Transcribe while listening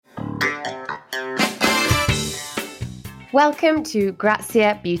Welcome to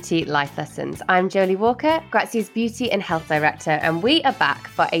Grazia Beauty Life Lessons. I'm Jolie Walker, Grazia's Beauty and Health Director, and we are back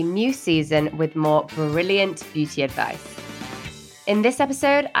for a new season with more brilliant beauty advice. In this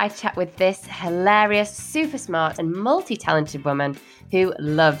episode, I chat with this hilarious, super smart and multi-talented woman who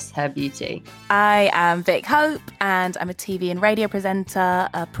loves her beauty. I am Vic Hope, and I'm a TV and radio presenter,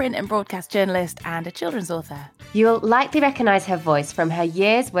 a print and broadcast journalist, and a children's author. You'll likely recognise her voice from her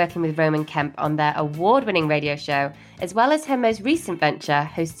years working with Roman Kemp on their award-winning radio show, as well as her most recent venture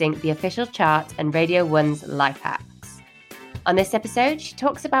hosting the official chart and Radio 1's Life Hacks. On this episode, she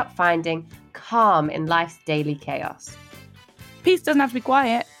talks about finding calm in life's daily chaos. Peace doesn't have to be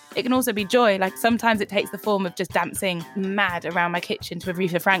quiet. It can also be joy. Like sometimes it takes the form of just dancing mad around my kitchen to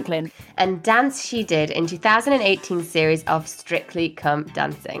Aretha Franklin. And dance she did in 2018 series of Strictly Come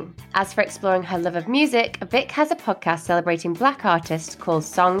Dancing. As for exploring her love of music, Vic has a podcast celebrating Black artists called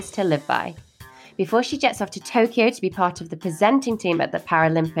Songs to Live By. Before she jets off to Tokyo to be part of the presenting team at the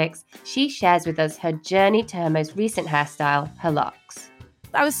Paralympics, she shares with us her journey to her most recent hairstyle, her locks.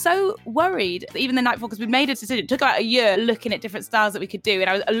 I was so worried, even the night before, because we made a decision. It took about a year looking at different styles that we could do. And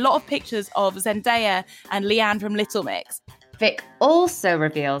I was a lot of pictures of Zendaya and Leanne from Little Mix. Vic also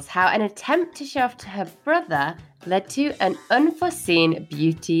reveals how an attempt to show off to her brother led to an unforeseen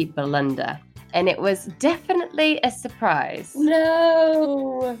beauty blunder. And it was definitely a surprise.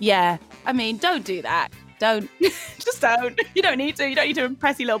 No. Yeah. I mean, don't do that. Don't. Just don't. You don't need to. You don't need to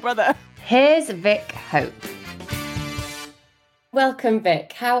impress your little brother. Here's Vic Hope. Welcome,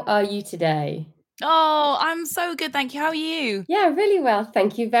 Vic. How are you today? Oh, I'm so good, thank you. How are you? Yeah, really well,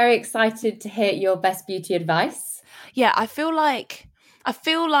 thank you. Very excited to hear your best beauty advice. Yeah, I feel like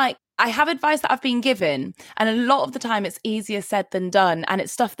I have advice that I've been given, and a lot of the time it's easier said than done. And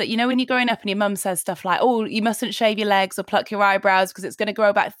it's stuff that, you know, when you're growing up and your mum says stuff like, oh, you mustn't shave your legs or pluck your eyebrows because it's going to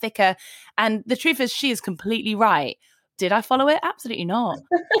grow back thicker. And the truth is, she is completely right. Did I follow it? Absolutely not.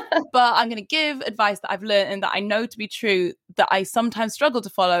 But I'm going to give advice that I've learned and that I know to be true, that I sometimes struggle to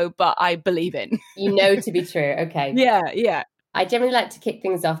follow, but I believe in. You know to be true. Okay. Yeah. I generally like to kick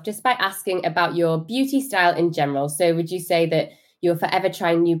things off just by asking about your beauty style in general. So would you say that you're forever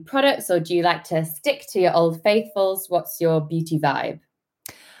trying new products, or do you like to stick to your old faithfuls? What's your beauty vibe?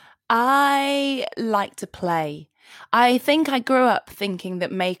 I like to play. I think I grew up thinking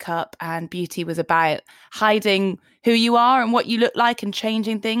that makeup and beauty was about hiding who you are and what you look like and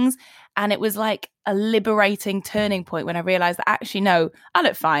changing things. And it was like a liberating turning point when I realized that actually, no, I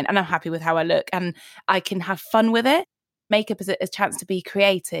look fine and I'm happy with how I look and I can have fun with it. Makeup is a chance to be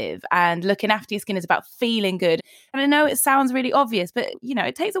creative, and looking after your skin is about feeling good. And I know it sounds really obvious, but you know,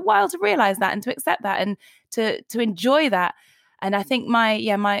 it takes a while to realize that and to accept that and to enjoy that. And I think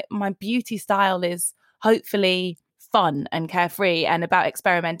my beauty style is hopefully fun and carefree and about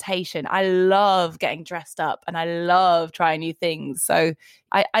experimentation. I love getting dressed up and I love trying new things. So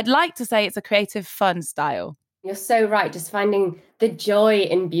I'd like to say it's a creative, fun style. You're so right. Just finding the joy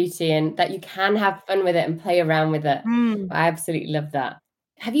in beauty and that you can have fun with it and play around with it. I absolutely love that.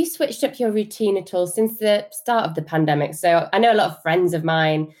 Have you switched up your routine at all since the start of the pandemic? So I know a lot of friends of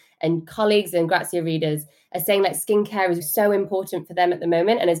mine and colleagues and Grazia readers are saying that skincare is so important for them at the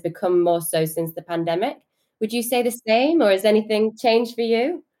moment and has become more so since the pandemic. Would you say the same, or has anything changed for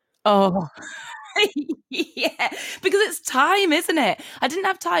you? Oh, yeah, because it's time, isn't it? I didn't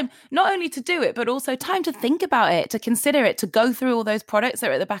have time not only to do it, but also time to think about it, to consider it, to go through all those products that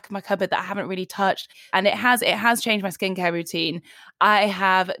are at the back of my cupboard that I haven't really touched. And it has changed my skincare routine. I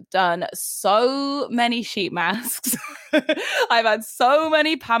have done so many sheet masks. I've had so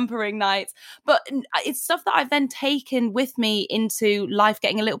many pampering nights, but it's stuff that I've then taken with me into life,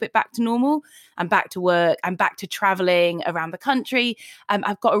 getting a little bit back to normal. I'm back to work. I'm back to traveling around the country.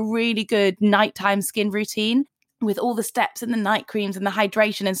 I've got a really good nighttime skin routine with all the steps and the night creams and the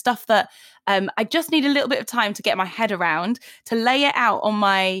hydration and stuff that I just need a little bit of time to get my head around, to lay it out on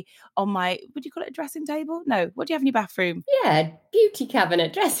my, would you call it a dressing table? No, what do you have in your bathroom? Yeah, beauty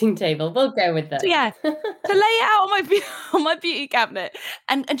cabinet, dressing table. We'll go with that. So yeah, to lay it out on my beauty cabinet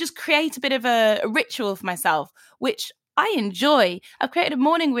and just create a bit of a ritual for myself, which I enjoy. I've created a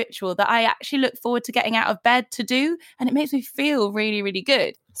morning ritual that I actually look forward to getting out of bed to do, and it makes me feel really, really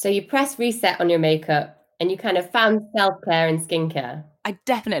good. So you press reset on your makeup and you kind of found self-care and skincare. I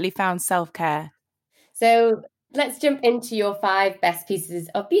definitely found self-care. So let's jump into your 5 best pieces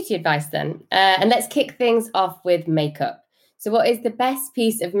of beauty advice then. And let's kick things off with makeup. So what is the best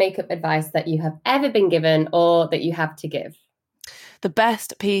piece of makeup advice that you have ever been given or that you have to give? The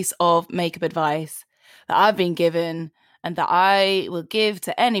best piece of makeup advice that I've been given and that I will give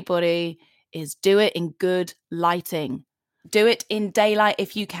to anybody is do it in good lighting. Do it in daylight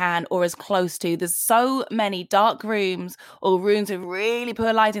if you can, or as close to. There's so many dark rooms or rooms with really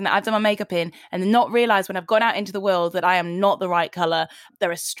poor lighting that I've done my makeup in and not realised when I've gone out into the world that I am not the right colour. There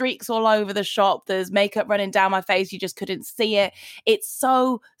are streaks all over the shop. There's makeup running down my face. You just couldn't see it. It's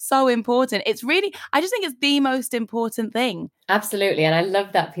so, so important. It's really, I just think it's the most important thing. Absolutely. And I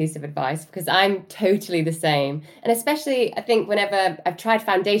love that piece of advice because I'm totally the same. And especially, I think whenever I've tried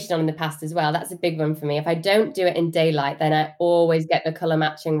foundation on in the past as well, that's a big one for me. If I don't do it in daylight, then I always get the color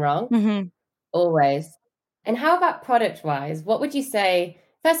matching wrong. Mm-hmm. Always. And how about product wise? What would you say?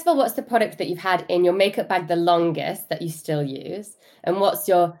 First of all, what's the product that you've had in your makeup bag the longest that you still use? And what's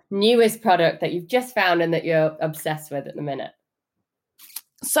your newest product that you've just found and that you're obsessed with at the minute?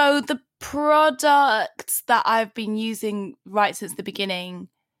 So the products that I've been using right since the beginning,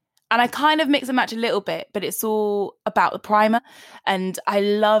 and I kind of mix and match a little bit, but it's all about the primer. And I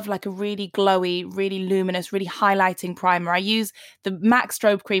love like a really glowy, really luminous, really highlighting primer. I use the MAC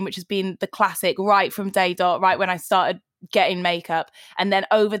Strobe Cream, which has been the classic right from day dot, right when I started getting makeup. And then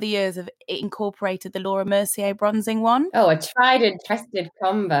over the years, I've incorporated the Laura Mercier bronzing one. Oh, a tried and tested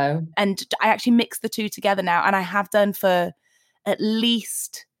combo. And I actually mix the two together now. And I have done for at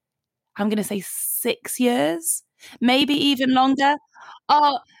least, I'm going to say 6 years, maybe even longer.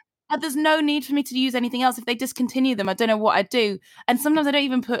 There's no need for me to use anything else. If they discontinue them, I don't know what I'd do. And sometimes I don't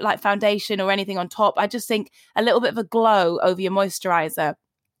even put like foundation or anything on top. I just think a little bit of a glow over your moisturizer,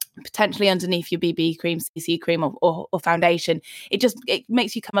 potentially underneath your BB cream, CC cream or foundation. It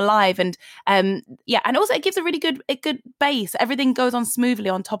makes you come alive. And and also it gives a really good base. Everything goes on smoothly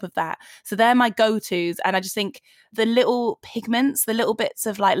on top of that. So they're my go-tos. And I just think the little pigments, the little bits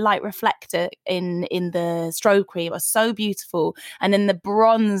of like light reflector in the Strobe Cream are so beautiful. And then the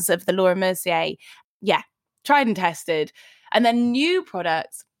bronze of the Laura Mercier, tried and tested. And then new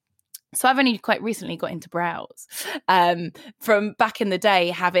products. So I've only quite recently got into brows from back in the day,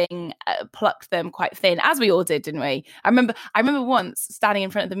 having plucked them quite thin, as we all did, didn't we? I remember once standing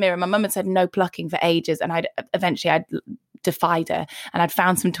in front of the mirror, my mum had said no plucking for ages, and I'd defied her, and I'd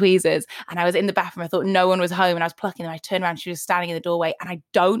found some tweezers, and I was in the bathroom. I thought no one was home, and I was plucking them. I turned around, she was standing in the doorway, and I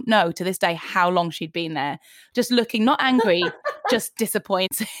don't know to this day how long she'd been there, just looking, not angry, just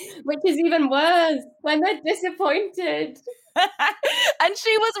disappointed. Which is even worse, when they're disappointed. And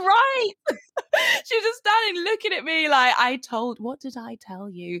she was right. She was just standing looking at me like, what did I tell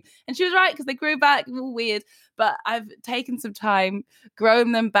you? And she was right, because they grew back, all weird, but I've taken some time,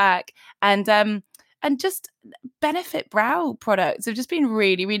 grown them back, and just Benefit brow products have just been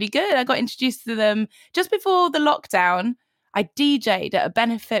really, really good. I got introduced to them just before the lockdown. I DJ'd at a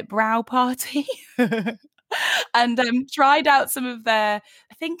Benefit brow party and tried out some of their,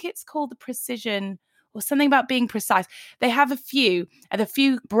 I think it's called the Precision or something about being precise. They have a few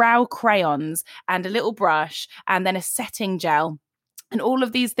brow crayons and a little brush and then a setting gel. And all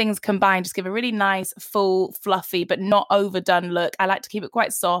of these things combined just give a really nice, full, fluffy, but not overdone look. I like to keep it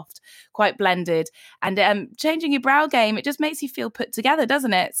quite soft, quite blended. And changing your brow game, it just makes you feel put together,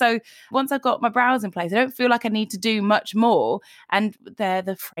 doesn't it? So once I've got my brows in place, I don't feel like I need to do much more. And they're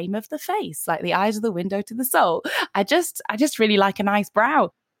the frame of the face, like the eyes are the window to the soul. I just really like a nice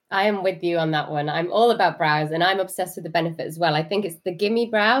brow. I am with you on that one. I'm all about brows, and I'm obsessed with the Benefit as well. I think it's the Gimme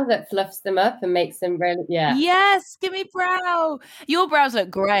Brow that fluffs them up and makes them really, Yes, Gimme Brow. Your brows look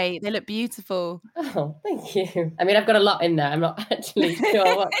great. They look beautiful. Oh, thank you. I mean, I've got a lot in there. I'm not actually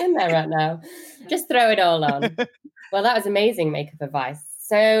sure what's in there right now. Just throw it all on. Well, that was amazing makeup advice.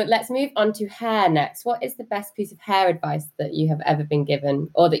 So let's move on to hair next. What is the best piece of hair advice that you have ever been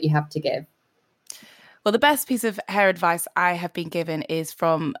given or that you have to give? Well, the best piece of hair advice I have been given is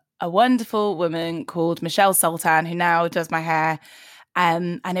from a wonderful woman called Michelle Sultan, who now does my hair.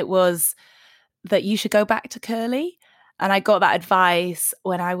 And it was that you should go back to curly. And I got that advice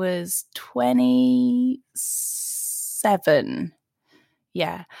when I was 27.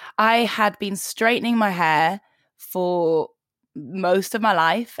 Yeah. I had been straightening my hair for most of my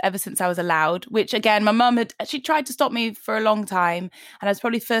life, ever since I was allowed, which again, my mum she tried to stop me for a long time. And I was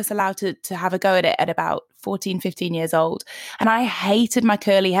probably first allowed to have a go at it at about 14, 15 years old. And I hated my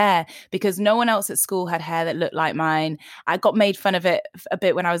curly hair because no one else at school had hair that looked like mine. I got made fun of it a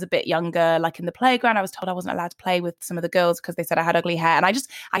bit when I was a bit younger. Like in the playground, I was told I wasn't allowed to play with some of the girls because they said I had ugly hair. And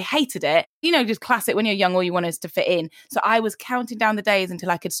I hated it. You know, just classic, when you're young, all you want is to fit in. So I was counting down the days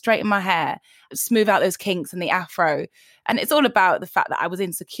until I could straighten my hair, smooth out those kinks and the afro. And it's all about the fact that I was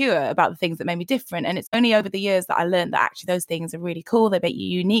insecure about the things that made me different. And it's only over the years that I learned that actually those things are really cool. They make you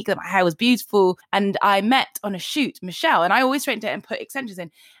unique, that my hair was beautiful. And I met on a shoot Michelle, and I always straightened it and put extensions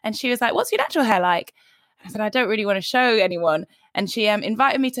in. And she was like, "What's your natural hair like?" I said, "I don't really want to show anyone." And she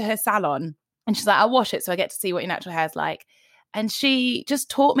invited me to her salon. And she's like, I'll wash it so I get to see what your natural hair's like. And she just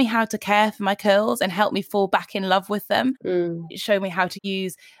taught me how to care for my curls and helped me fall back in love with them. It showed me how to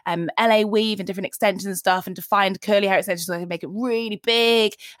use LA weave and different extensions and stuff, and to find curly hair extensions so I could make it really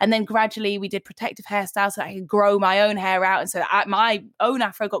big. And then gradually we did protective hairstyles so I could grow my own hair out. And so my own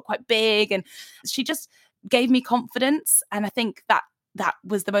afro got quite big. And she just gave me confidence. And I think that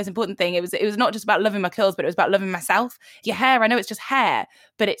was the most important thing. It was not just about loving my curls, but it was about loving myself. Your hair, I know it's just hair,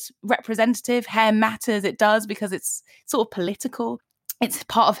 but it's representative. Hair matters. It does, because it's sort of political. It's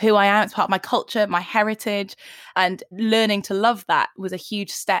part of who I am. It's part of my culture, my heritage. And learning to love that was a huge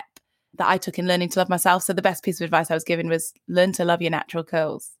step that I took in learning to love myself. So the best piece of advice I was given was learn to love your natural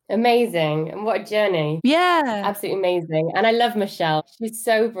curls. Amazing. And what a journey. Yeah. Absolutely amazing. And I love Michelle. She's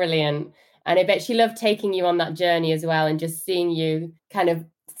so brilliant. And I bet she loved taking you on that journey as well, and just seeing you kind of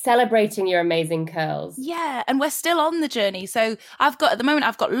celebrating your amazing curls. Yeah, and we're still on the journey. So at the moment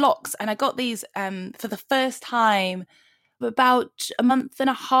I've got locks, and I got these for the first time about a month and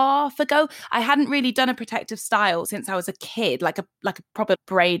a half ago. I hadn't really done a protective style since I was a kid, like a proper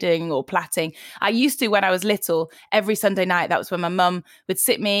braiding or plaiting. I used to when I was little. Every Sunday night, that was when my mum would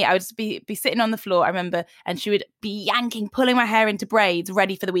sit me. I would just be sitting on the floor, I remember, and she would be pulling my hair into braids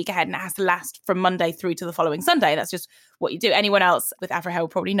ready for the week ahead, and it has to last from Monday through to the following Sunday. That's just what you do. Anyone else with afro hair will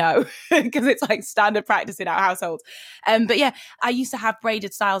probably know, because it's like standard practice in our household. But yeah, I used to have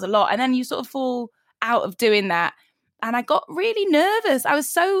braided styles a lot, and then you sort of fall out of doing that. And I got really nervous. I was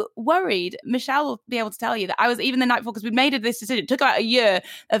so worried. Michelle will be able to tell you that I was, even the night before, because we made this decision. It took about a year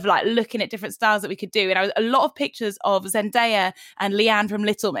of like looking at different styles that we could do. And I was a lot of pictures of Zendaya and Leanne from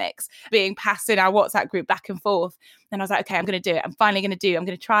Little Mix being passed in our WhatsApp group back and forth. And I was like, okay, I'm going to do it. I'm finally going to do it. I'm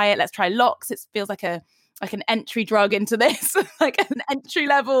going to try it. Let's try locks. It feels like an entry drug into this, like an entry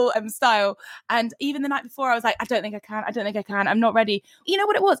level style. And even the night before, I was like, I don't think I can. I'm not ready. You know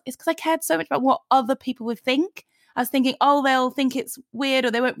what it was? It's because I cared so much about what other people would think. I was thinking, oh, they'll think it's weird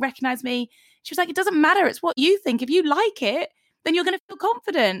or they won't recognize me. She was like, it doesn't matter. It's what you think. If you like it, then you're going to feel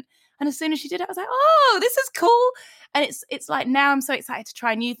confident. And as soon as she did it, I was like, oh, this is cool. And it's like, now I'm so excited to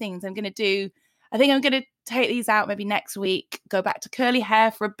try new things. I think I'm going to take these out maybe next week, go back to curly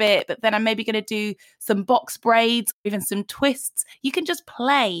hair for a bit, but then I'm maybe going to do some box braids, even some twists. You can just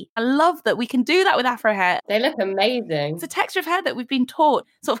play. I love that we can do that with afro hair. They look amazing. It's a texture of hair that we've been taught,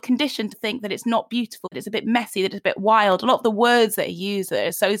 sort of conditioned to think that it's not beautiful, that it's a bit messy, that it's a bit wild. A lot of the words that are used that are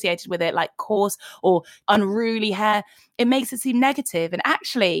associated with it, like coarse or unruly hair, it makes it seem negative. And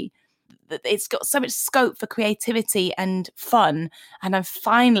actually, it's got so much scope for creativity and fun. And I'm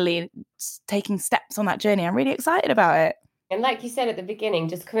finally taking steps on that journey. I'm really excited about it. And like you said at the beginning,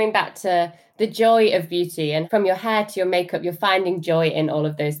 just coming back to the joy of beauty, and from your hair to your makeup, you're finding joy in all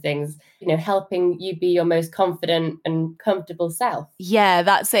of those things, helping you be your most confident and comfortable self. Yeah,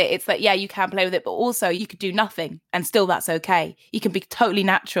 that's it. It's like, yeah, you can play with it, but also you could do nothing and still that's okay. You can be totally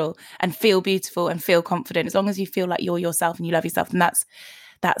natural and feel beautiful and feel confident. As long as you feel like you're yourself and you love yourself, and that's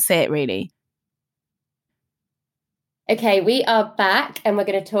it, really. Okay, we are back and we're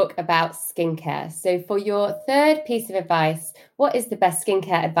going to talk about skincare. So for your third piece of advice, what is the best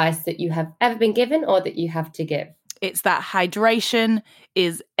skincare advice that you have ever been given or that you have to give? It's that hydration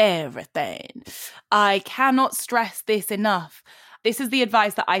is everything. I cannot stress this enough. This is the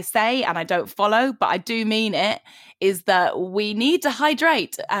advice that I say and I don't follow, but I do mean it, is that we need to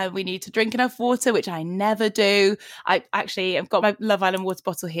hydrate. We need to drink enough water, which I never do. I've got my Love Island water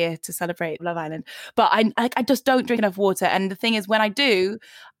bottle here to celebrate Love Island, but I just don't drink enough water. And the thing is, when I do,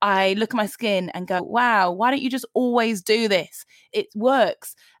 I look at my skin and go, wow, why don't you just always do this? It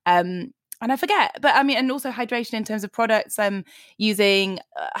works. And I forget. But I mean, and also hydration in terms of products, I'm using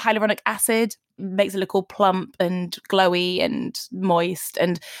hyaluronic acid, makes it look all plump and glowy and moist.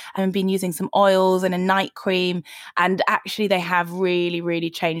 And I've been using some oils and a night cream. And actually they have really, really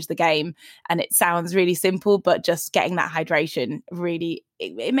changed the game. And it sounds really simple, but just getting that hydration really,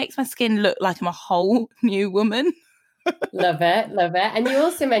 it makes my skin look like I'm a whole new woman. Love it. And you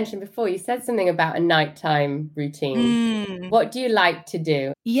also mentioned before, you said something about a nighttime routine. What do you like to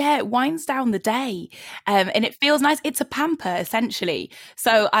do? Yeah, it winds down the day and it feels nice. It's a pamper, essentially.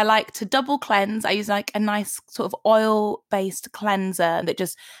 So I like to double cleanse. I use like a nice sort of oil-based cleanser that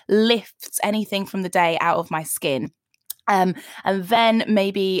just lifts anything from the day out of my skin. And then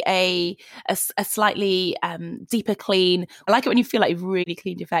maybe a slightly deeper clean. I like it when you feel like you've really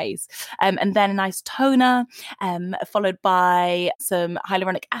cleaned your face. And then a nice toner, followed by some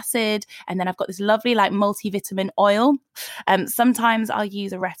hyaluronic acid. And then I've got this lovely like multivitamin oil. Sometimes I'll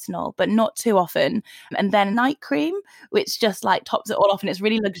use a retinol, but not too often. And then a night cream, which just like tops it all off. And it's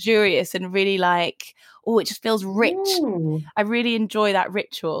really luxurious and really like, oh, it just feels rich. Ooh. I really enjoy that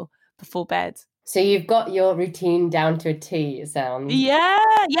ritual. before bed. So you've got your routine down to a T, it sounds. Yeah,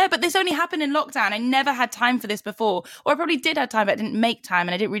 but this only happened in lockdown. I never had time for this before. Or I probably did have time, but I didn't make time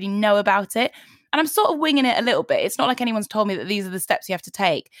and I didn't really know about it. And I'm sort of winging it a little bit. It's not like anyone's told me that these are the steps you have to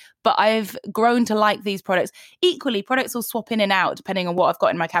take, but I've grown to like these products. Equally, products will swap in and out depending on what I've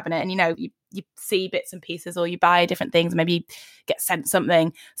got in my cabinet. And, you see bits and pieces or you buy different things and maybe you get sent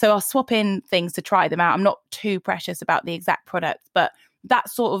something. So I'll swap in things to try them out. I'm not too precious about the exact product, but that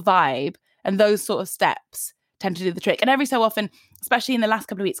sort of vibe and those sort of steps tend to do the trick. And every so often, especially in the last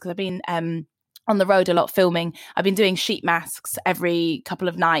couple of weeks, because I've been on the road a lot filming, I've been doing sheet masks every couple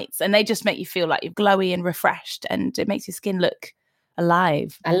of nights, and they just make you feel like you're glowy and refreshed, and it makes your skin look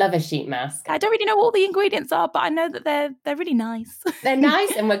alive. I love a sheet mask. I don't really know what all the ingredients are, but I know that they're really nice. They're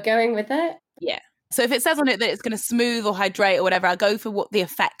nice and we're going with it. Yeah. So if it says on it that it's going to smooth or hydrate or whatever, I'll go for what the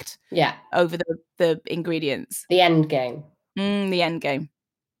effect over the ingredients. The end game. The end game.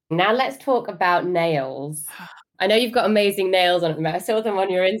 Now let's talk about nails. I know you've got amazing nails on at the moment. I saw them on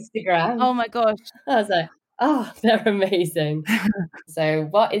your Instagram. Oh my gosh. I was like, they're amazing. So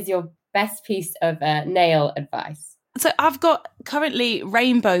what is your best piece of nail advice? So I've got currently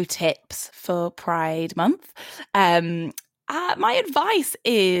rainbow tips for Pride Month. My advice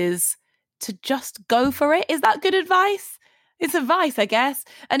is to just go for it. Is that good advice? It's advice, I guess.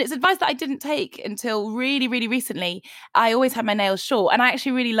 And it's advice that I didn't take until really, really recently. I always had my nails short, and I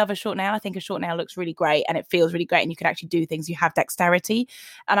actually really love a short nail. I think a short nail looks really great and it feels really great and you can actually do things. You have dexterity.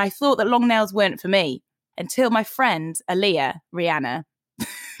 And I thought that long nails weren't for me until my friend, Aaliyah Rihanna,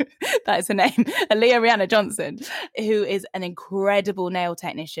 that is her name, Aaliyah Rihanna Johnson, who is an incredible nail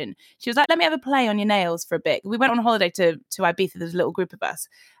technician. She was like, let me have a play on your nails for a bit. We went on holiday to Ibiza. There's a little group of us.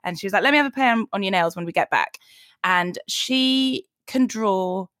 And she was like, let me have a play on your nails when we get back. And she can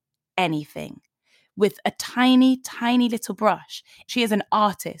draw anything with a tiny, tiny little brush. She is an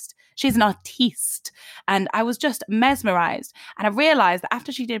artist. She's an artiste. And I was just mesmerized. And I realized that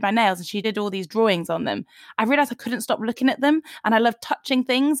after she did my nails and she did all these drawings on them, I realized I couldn't stop looking at them. And I love touching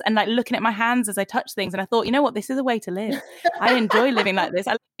things and like looking at my hands as I touch things. And I thought, you know what? This is a way to live. I enjoy living like this.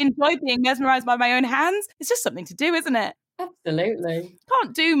 I enjoy being mesmerized by my own hands. It's just something to do, isn't it? Absolutely.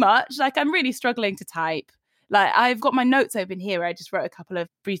 Can't do much. Like, I'm really struggling to type. Like, I've got my notes open here. I just wrote a couple of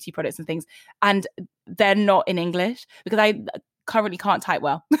beauty products and things, and they're not in English because I currently can't type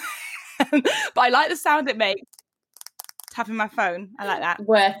well. But I like the sound it makes. Tapping my phone. I like that.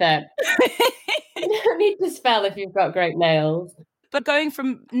 Worth it. You don't need to spell if you've got great nails. But going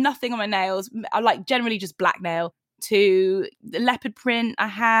from nothing on my nails, I like generally just black nail, to the leopard print I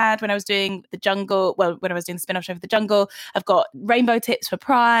had when I was doing the jungle. Well, when I was doing the spin-off show for the jungle. I've got rainbow tips for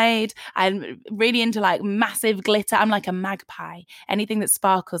Pride. I'm really into like massive glitter. I'm like a magpie. Anything that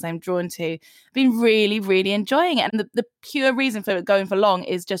sparkles, I'm drawn to. I've been really, really enjoying it. And the pure reason for going for long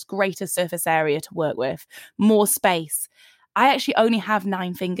is just greater surface area to work with, more space. I actually only have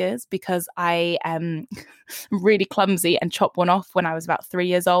 9 fingers because I am really clumsy and chopped one off when I was about 3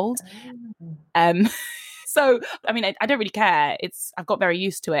 years old. So, I mean, I don't really care. I've got very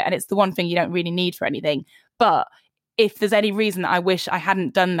used to it, and it's the one thing you don't really need for anything. But if there's any reason that I wish I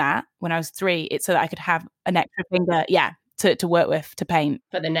hadn't done that when I was 3, it's so that I could have an extra finger, to work with, to paint.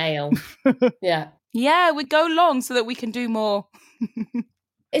 For the nail. Yeah. Yeah, we go long so that we can do more.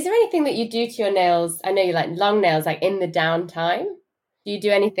 Is there anything that you do to your nails? I know you like long nails, like in the downtime. Do you do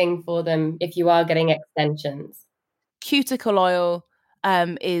anything for them if you are getting extensions? Cuticle oil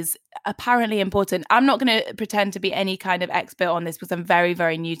is apparently important. I'm not going to pretend to be any kind of expert on this because I'm very,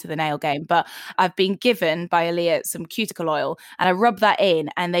 very new to the nail game, but I've been given by Aaliyah some cuticle oil and I rub that in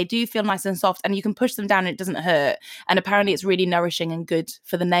and they do feel nice and soft and you can push them down and it doesn't hurt. And apparently it's really nourishing and good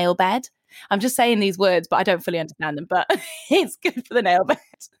for the nail bed. I'm just saying these words, but I don't fully understand them, but it's good for the nail bed.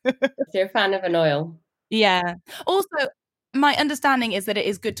 So you're a fan of an oil? Yeah. Also, my understanding is that it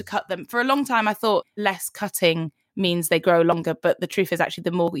is good to cut them. For a long time, I thought less cutting means they grow longer, but the truth is actually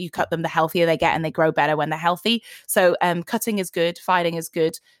the more you cut them, the healthier they get and they grow better when they're healthy. So cutting is good, filing is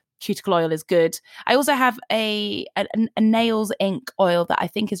good, cuticle oil is good. I also have a nails ink oil that I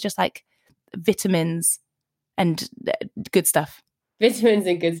think is just like vitamins and good stuff. Vitamins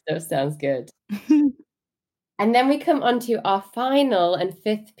and good stuff sounds good. And then we come on to our final and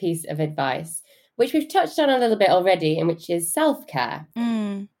 5th piece of advice, which we've touched on a little bit already, and which is self-care.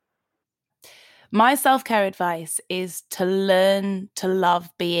 My self-care advice is to learn to love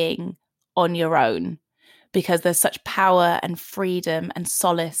being on your own, because there's such power and freedom and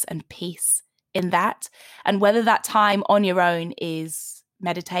solace and peace in that. And whether that time on your own is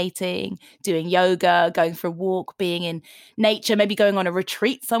meditating, doing yoga, going for a walk, being in nature, maybe going on a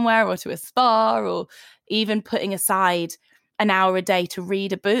retreat somewhere or to a spa, or even putting aside an hour a day to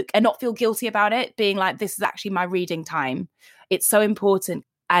read a book and not feel guilty about it, being like, this is actually my reading time. It's so important.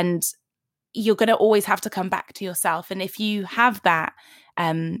 And you're going to always have to come back to yourself. And if you have that,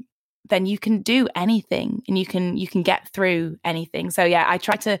 then you can do anything and you can get through anything. So yeah, I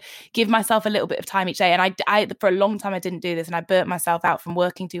try to give myself a little bit of time each day. And I for a long time, I didn't do this, and I burnt myself out from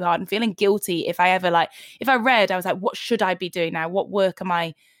working too hard and feeling guilty if I read, I was like, what should I be doing now? What work am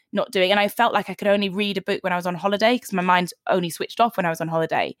I not doing? And I felt like I could only read a book when I was on holiday because my mind only switched off when I was on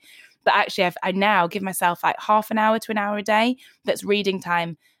holiday. But actually, I now give myself like half an hour to an hour a day that's reading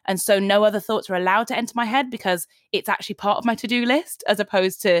time. And so no other thoughts are allowed to enter my head because it's actually part of my to-do list as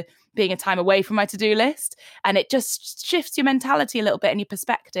opposed to being a time away from my to-do list. And it just shifts your mentality a little bit and your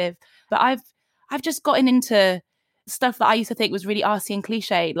perspective. But I've just gotten into stuff that I used to think was really arsey and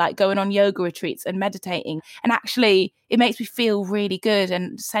cliche, like going on yoga retreats and meditating. And actually, it makes me feel really good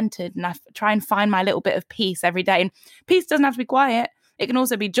and centered. And I try and find my little bit of peace every day. And peace doesn't have to be quiet. It can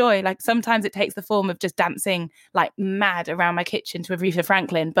also be joy. Like sometimes it takes the form of just dancing like mad around my kitchen to Aretha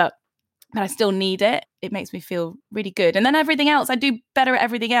Franklin, but I still need it. It makes me feel really good. And then everything else, I do better at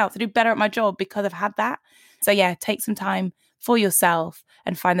everything else. I do better at my job because I've had that. So yeah, take some time for yourself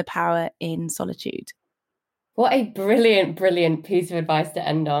and find the power in solitude. What a brilliant, brilliant piece of advice to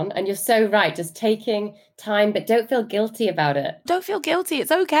end on. And you're so right. Just taking time, but don't feel guilty about it. Don't feel guilty.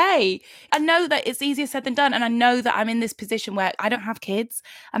 It's okay. I know that it's easier said than done. And I know that I'm in this position where I don't have kids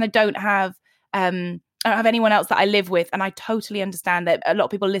and I don't have anyone else that I live with. And I totally understand that a lot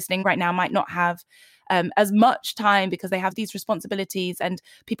of people listening right now might not have as much time because they have these responsibilities and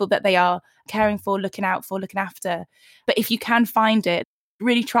people that they are caring for, looking out for, looking after. But if you can find it,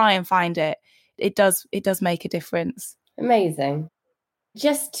 really try and find it. It does make a difference. Amazing.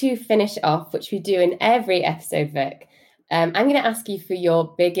 Just to finish off, which we do in every episode, Vic, I'm going to ask you for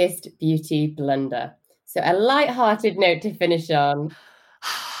your biggest beauty blunder. So a light-hearted note to finish on.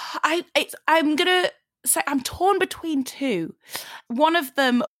 I'm going to say I'm torn between two. One of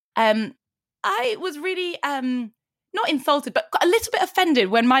them, I was really not insulted, but got a little bit offended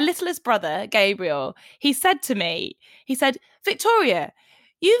when my littlest brother, Gabriel, he said, Victoria,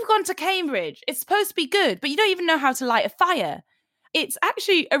 you've gone to Cambridge. It's supposed to be good, but you don't even know how to light a fire. It's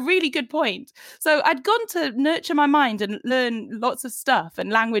actually a really good point. So I'd gone to nurture my mind and learn lots of stuff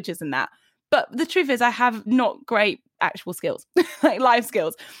and languages and that. But the truth is I have not great actual skills, like life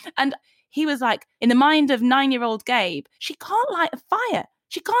skills. And he was like, in the mind of 9-year-old Gabe, she can't light a fire.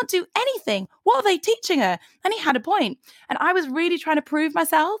 She can't do anything. What are they teaching her? And he had a point. And I was really trying to prove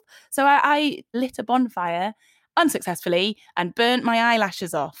myself. So I lit a bonfire unsuccessfully and burnt my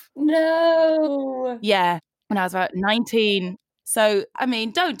eyelashes off. No. Yeah. When I was about 19. So, I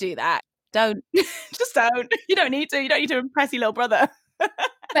mean, don't do that. Don't. Just don't. You don't need to. You don't need to impress your little brother. But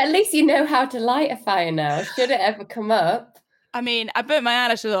at least you know how to light a fire now. Should it ever come up. I mean, I burnt my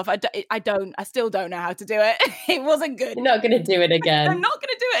eyelashes off. I still don't know how to do it. It wasn't good. You're not going to do it again. I'm not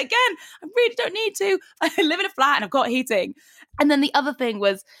going to do it again. I really don't need to. I live in a flat and I've got heating. And then the other thing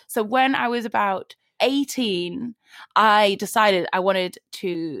was, so when I was about 18, I decided I wanted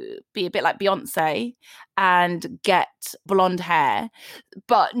to be a bit like Beyonce and get blonde hair,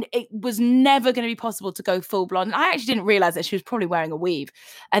 but it was never going to be possible to go full blonde. I actually didn't realize that she was probably wearing a weave.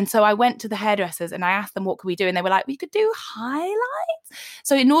 And so I went to the hairdressers and I asked them, what could we do? And they were like, we could do highlights.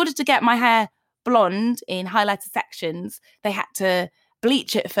 So in order to get my hair blonde in highlighted sections, they had to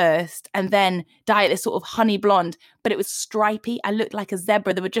bleach it first and then dye it this sort of honey blonde, but it was stripy. I looked like a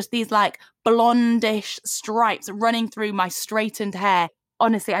zebra. There were just these like blondish stripes running through my straightened hair.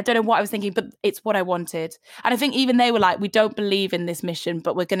 Honestly, I don't know what I was thinking, but it's what I wanted. And I think even they were like, we don't believe in this mission,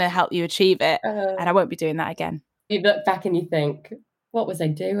 but we're going to help you achieve it. And I won't be doing that again. You look back and you think, what was I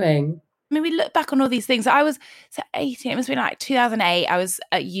doing? I mean, we look back on all these things. I was 18, it must have been like 2008. I was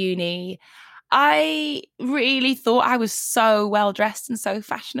at uni. I really thought I was so well dressed and so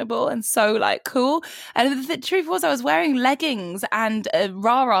fashionable and so like cool. And the truth was I was wearing leggings and a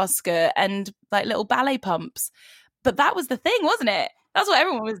rah-rah skirt and like little ballet pumps. But that was the thing, wasn't it? That's what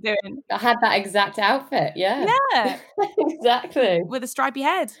everyone was doing. I had that exact outfit, yeah. Yeah. Exactly. With a stripy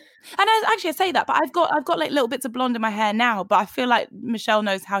head. And I say that, but I've got like little bits of blonde in my hair now, but I feel like Michelle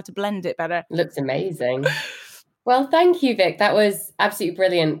knows how to blend it better. Looks amazing. Well, thank you, Vic. That was absolutely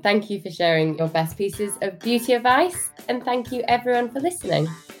brilliant. Thank you for sharing your best pieces of beauty advice. And thank you, everyone, for listening.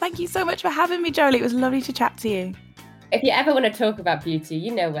 Thank you so much for having me, Jolie. It was lovely to chat to you. If you ever want to talk about beauty,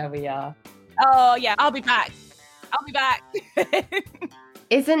 you know where we are. Oh, yeah. I'll be back.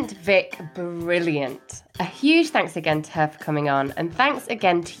 Isn't Vic brilliant? A huge thanks again to her for coming on. And thanks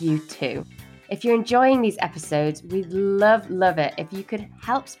again to you, too. If you're enjoying these episodes, we'd love it if you could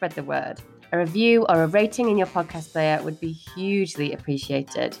help spread the word. A review or a rating in your podcast player would be hugely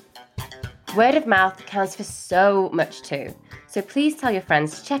appreciated. Word of mouth counts for so much too. So please tell your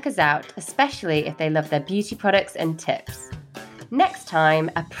friends to check us out, especially if they love their beauty products and tips. Next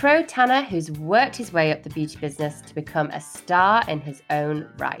time, a pro tanner who's worked his way up the beauty business to become a star in his own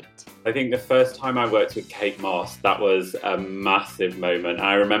right. I think the first time I worked with Kate Moss, that was a massive moment.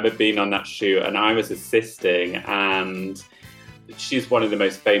 I remember being on that shoot and I was assisting, and she's one of the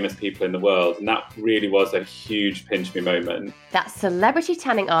most famous people in the world, and that really was a huge pinch me moment. That's celebrity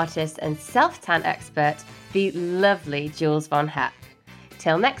tanning artist and self-tan expert, the lovely Jules Von Hepp.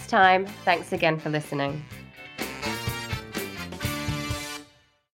 Till next time, thanks again for listening.